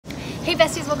Hey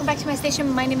besties, welcome back to my station.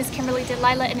 My name is Kimberly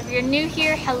Delilah, and if you're new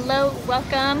here, hello,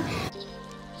 welcome.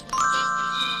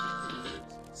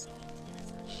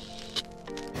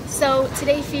 So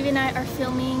today Phoebe and I are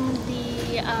filming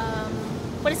the,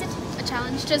 what is it? A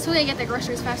challenge? Just who can get their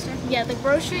groceries faster? Yeah, the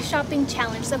grocery shopping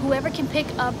challenge. So whoever can pick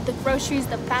up the groceries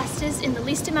the fastest in the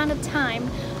least amount of time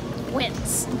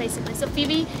wins, basically. So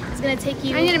Phoebe is gonna take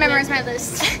you. I need to memorize my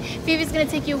list. Phoebe's gonna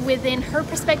take you within her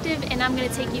perspective, and I'm gonna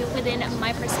take you within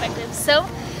my perspective. So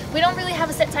we don't really have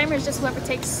a set timer, it's just whoever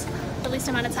takes the least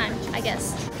amount of time, I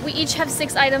guess. We each have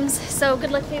 6 items, so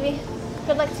good luck, Phoebe.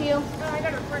 Good luck to you.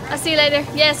 I'll see you later.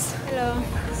 Yes. Hello.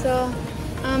 So,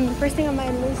 the first thing on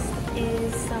my list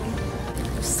is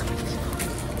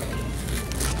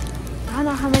I don't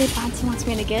know how many pounds he wants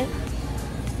me to get.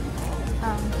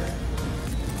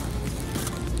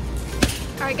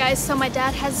 Alright guys, so my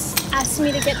dad has asked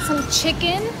me to get some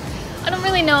chicken. I don't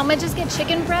really know, I might just get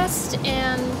chicken breast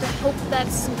and hope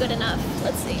that's good enough.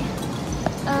 Let's see.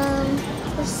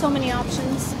 There's so many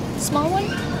options. Small one?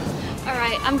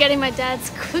 Alright, I'm getting my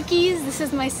dad's cookies. This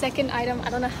is my second item.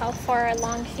 I don't know how far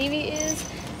along Phoebe is.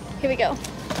 Here we go.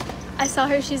 I saw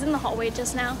her, she's in the hallway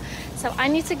just now. So I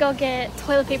need to go get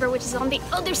toilet paper, which is on the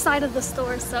other side of the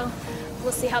store, so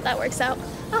we'll see how that works out.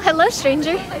 Oh, hello,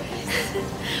 stranger.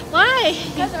 Why?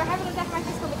 Because we're having a San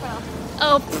Francisco before.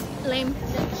 Oh, lame.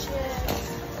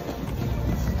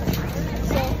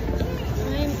 So,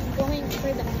 I'm going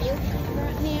for the milk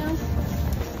right now.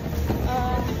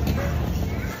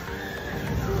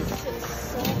 This is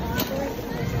so awkward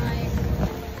because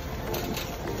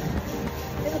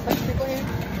there's a bunch of people here.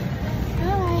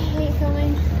 Oh, I hate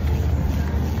filming.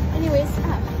 Anyways,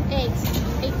 eggs.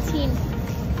 18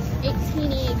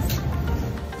 eggs.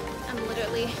 I'm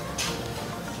literally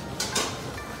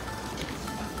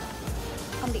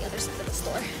on the other side of the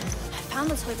store. I found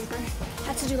the toilet paper.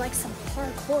 Had to do like some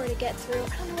parkour to get through. I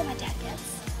don't know what my dad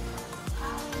gets.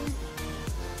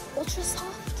 Ultra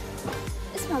soft.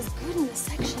 It smells good in this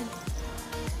section.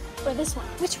 Or this one.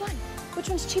 Which one? Which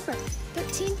one's cheaper?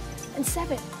 13 and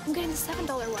 7. I'm getting the $7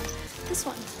 one. This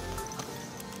one.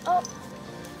 Oh,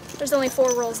 there's only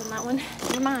 4 rolls on that one.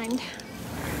 Never mind.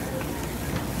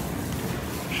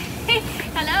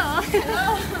 Hello.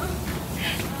 Hello.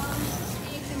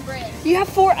 Eggs and bread. You have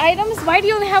 4 items? Why do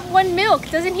you only have 1 milk?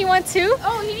 Doesn't he want 2?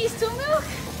 Oh, he needs 2 milk?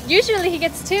 Usually he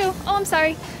gets 2. Oh, I'm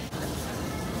sorry.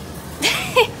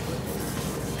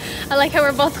 I like how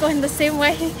we're both going the same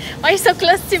way. Why are you so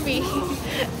close to me?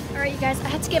 Alright you guys, I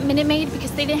had to get Minute Maid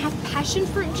because they didn't have passion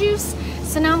fruit juice.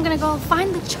 So now I'm gonna go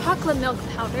find the chocolate milk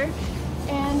powder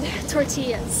and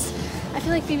tortillas. I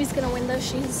feel like Phoebe's gonna win though,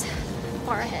 she's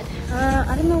far ahead.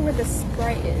 I don't know where the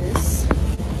Sprite is.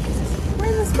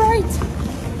 Where's the Sprite?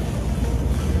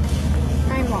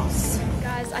 I'm lost.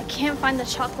 Guys, I can't find the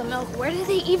chocolate milk. Where do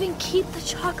they even keep the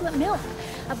chocolate milk?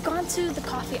 I've gone to the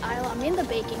coffee aisle, I'm in the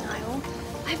baking aisle.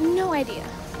 I have no idea.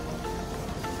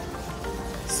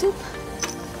 Soup?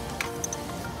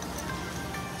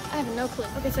 I have no clue.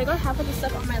 Okay, so I got half of the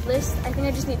stuff on my list. I think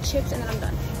I just need chips and then I'm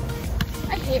done.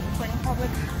 I hate recording in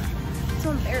public. It's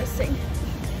so embarrassing.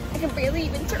 I can barely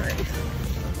even turn.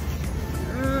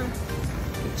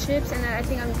 Chips and then I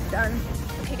think I'm done.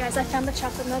 Okay guys, I found the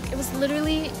chocolate milk. It was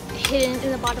literally hidden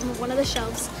in the bottom of one of the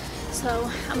shelves. So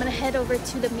I'm gonna head over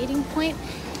to the meeting point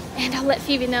and I'll let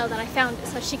Phoebe know that I found it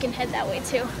so she can head that way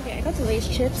too. Okay, I got the Lay's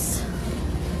chips.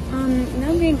 Now I'm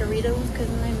getting Doritos because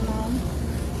my mom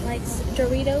likes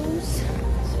Doritos.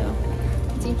 So,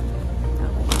 let's see.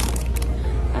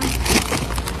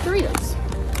 Doritos.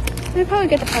 I'd probably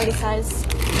get the party size.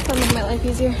 That'll make my life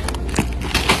easier.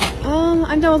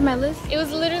 I'm done with my list. It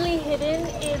was literally hidden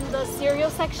in the cereal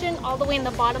section all the way in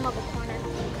the bottom of the corner.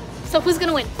 So who's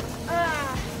gonna win?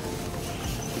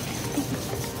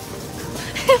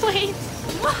 Wait.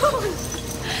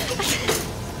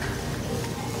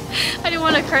 I didn't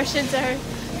want to crush into her.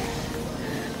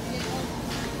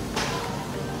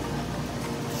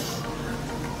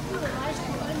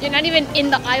 You're not even in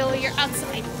the aisle, you're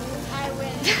outside. I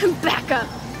win. Back up.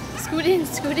 Scoot in,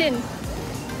 scoot in.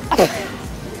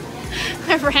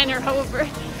 I ran her over.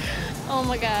 Oh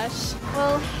my gosh.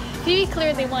 Well, Phoebe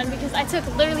clearly won because I took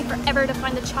literally forever to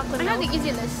find the chocolate milk. I have the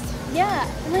easy list. Yeah,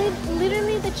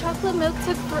 literally the chocolate milk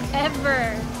took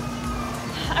forever.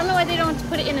 I don't know why they don't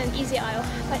put it in an easy aisle.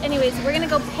 But anyways, we're gonna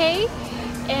go pay.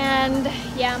 And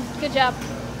yeah, good job.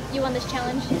 You won this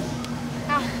challenge.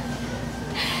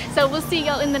 So we'll see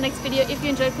y'all in the next video. If you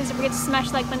enjoyed, please don't forget to smash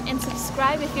the like button and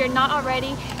subscribe if you're not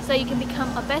already, so you can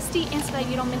become a bestie and so that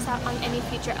you don't miss out on any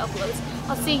future uploads.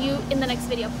 I'll see you in the next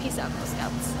video. Peace out, Girl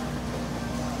Scouts.